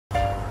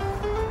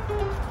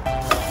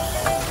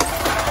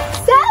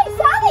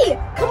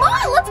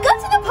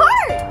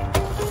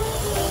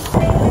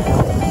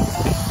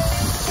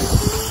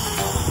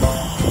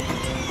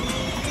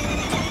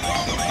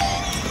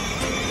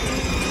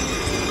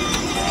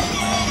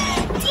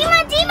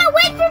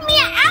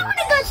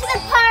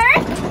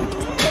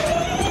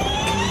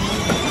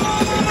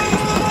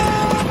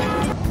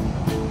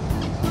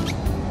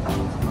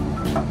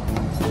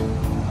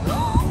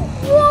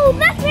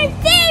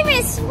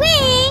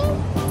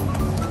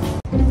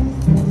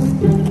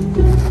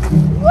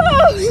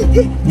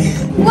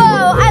Whoa,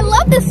 I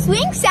love the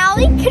swing,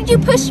 Sally. Could you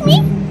push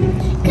me?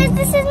 Because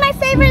this is my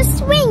favorite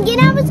swing and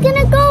I was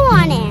gonna go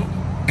on it.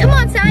 Come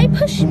on, Sally,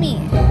 push me.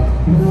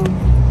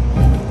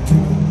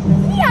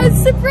 Yeah, I'm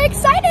super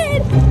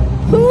excited.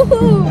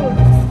 Woohoo!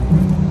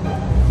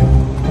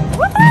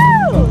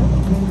 Woohoo!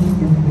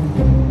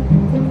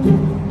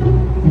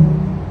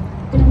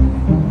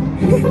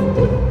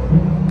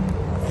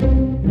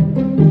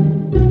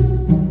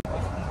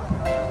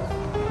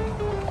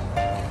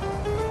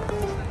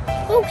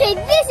 Okay,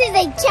 this is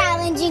a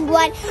challenging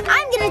one.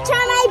 I'm gonna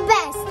try my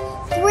best.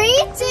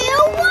 3, 2,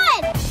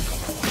 1.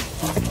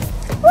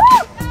 Woo!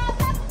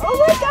 Oh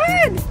my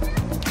God!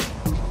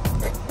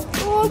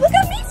 Oh, look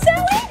at me,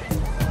 Sally!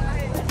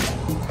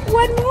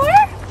 One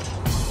more?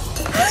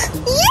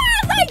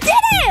 Yes, I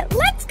did it!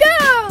 Let's go!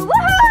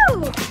 Woohoo!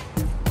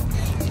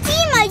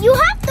 Deema, you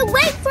have to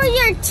wait for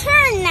your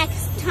turn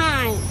next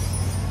time.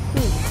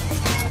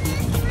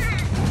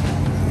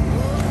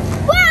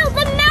 Wow,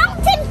 the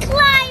mountain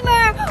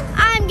climber!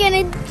 I'm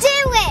gonna do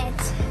it!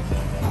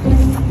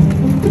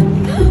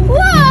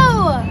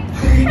 Whoa!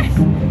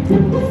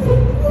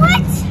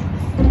 What?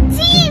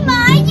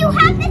 Deema, you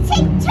have to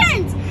take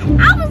turns.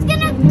 I was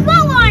gonna go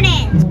on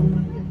it.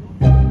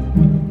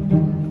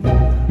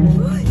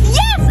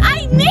 Yes,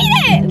 I made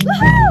it!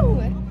 Woohoo!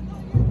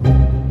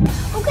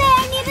 Okay,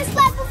 I need to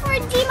slap before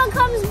Deema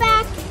comes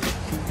back.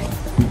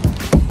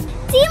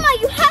 Deema,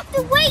 you have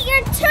to wait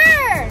your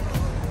turn.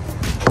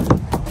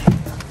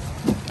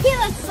 Okay,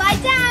 let's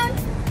slide down.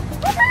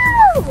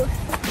 Woohoo!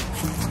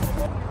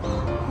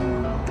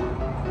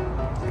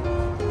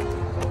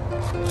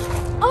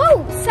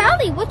 Oh,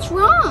 Sally, what's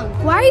wrong?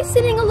 Why are you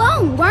sitting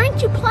alone? Why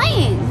aren't you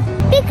playing?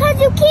 Because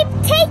you keep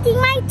taking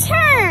my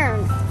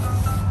turn.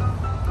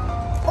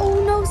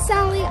 Oh no,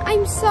 Sally,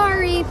 I'm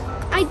sorry.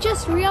 I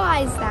just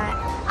realized that.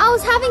 I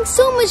was having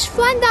so much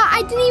fun that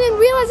I didn't even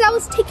realize I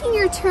was taking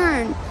your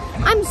turn.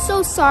 I'm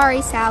so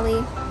sorry,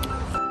 Sally.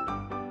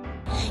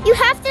 You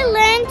have to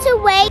learn to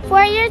wait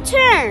for your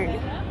turn.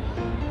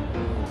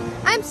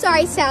 I'm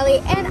sorry,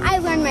 Sally, and I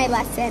learned my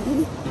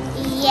lesson.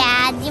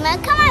 Yeah, Deema,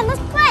 come on,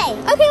 let's play.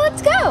 Okay,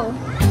 let's go.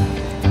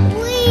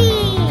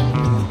 Whee!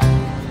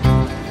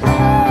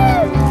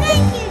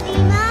 Thank you,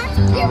 Deema.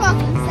 You're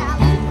welcome,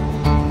 Sally.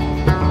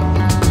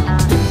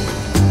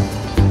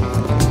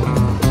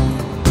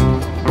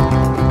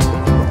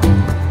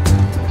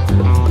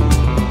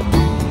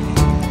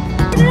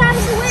 Get it out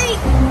of the way.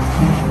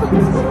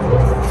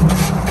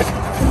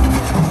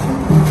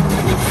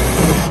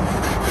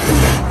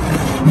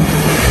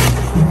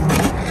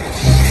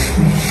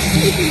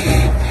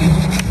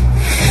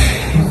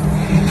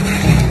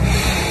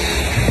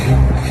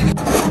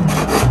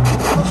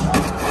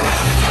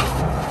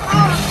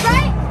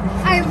 Alright,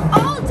 I'm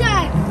all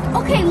done.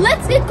 Okay,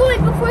 let's get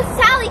going before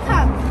Sally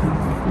comes.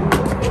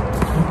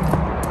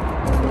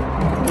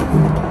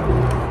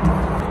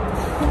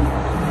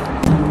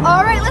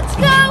 Alright, let's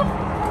go.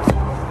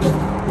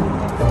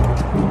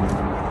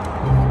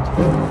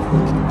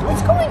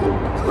 What's going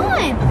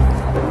on?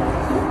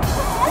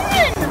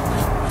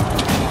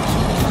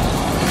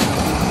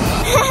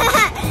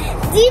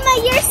 Deema,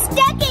 you're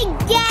stuck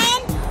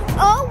again.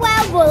 Oh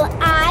well,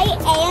 I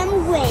am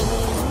winning.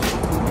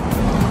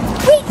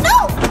 Wait, no!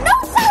 No,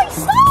 Sally,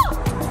 stop!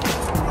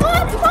 Come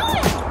on, come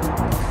on!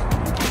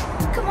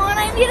 Come on, I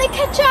need to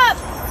catch up.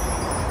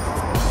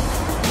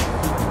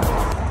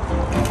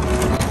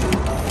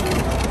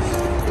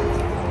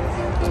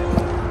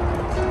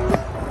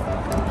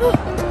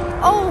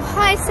 Oh,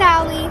 hi,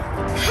 Sally.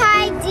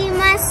 Hi,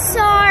 Deema.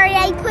 Sorry,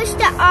 I pushed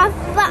the off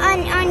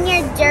button on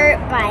your dirt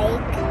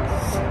bike.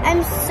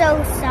 I'm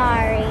so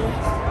sorry.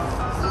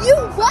 You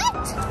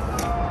what?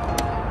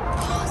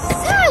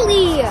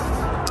 Sally!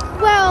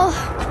 Well,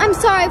 I'm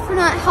sorry for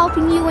not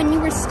helping you when you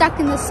were stuck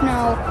in the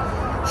snow.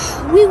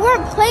 We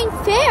weren't playing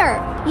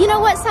fair. You know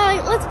what, Sally?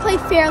 Let's play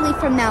fairly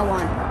from now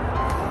on.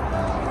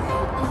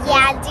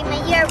 Yeah, Deema,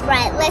 you're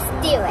right. Let's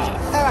do it.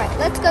 All right,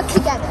 let's go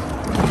together.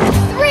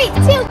 3,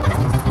 2, 1.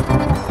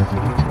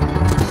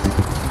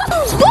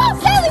 Whoa,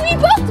 Sally, we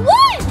both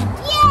won!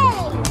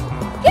 Yay!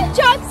 Good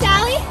job,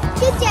 Sally.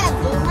 Good job,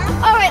 Deema.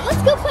 All right,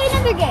 let's go play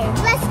another game.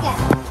 Let's go.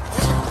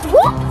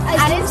 Whoop!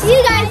 I didn't see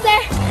you guys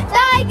there.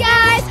 Bye,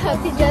 guys.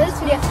 Hope you enjoyed this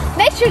video.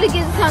 Make sure to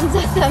give it a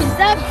thumbs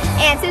up,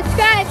 and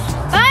subscribe.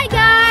 Bye,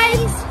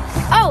 guys.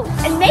 Oh,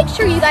 and make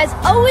sure you guys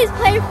always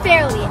play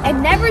fairly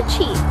and never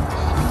cheat.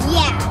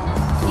 Yeah.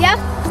 Yep.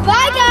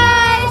 Bye, guys.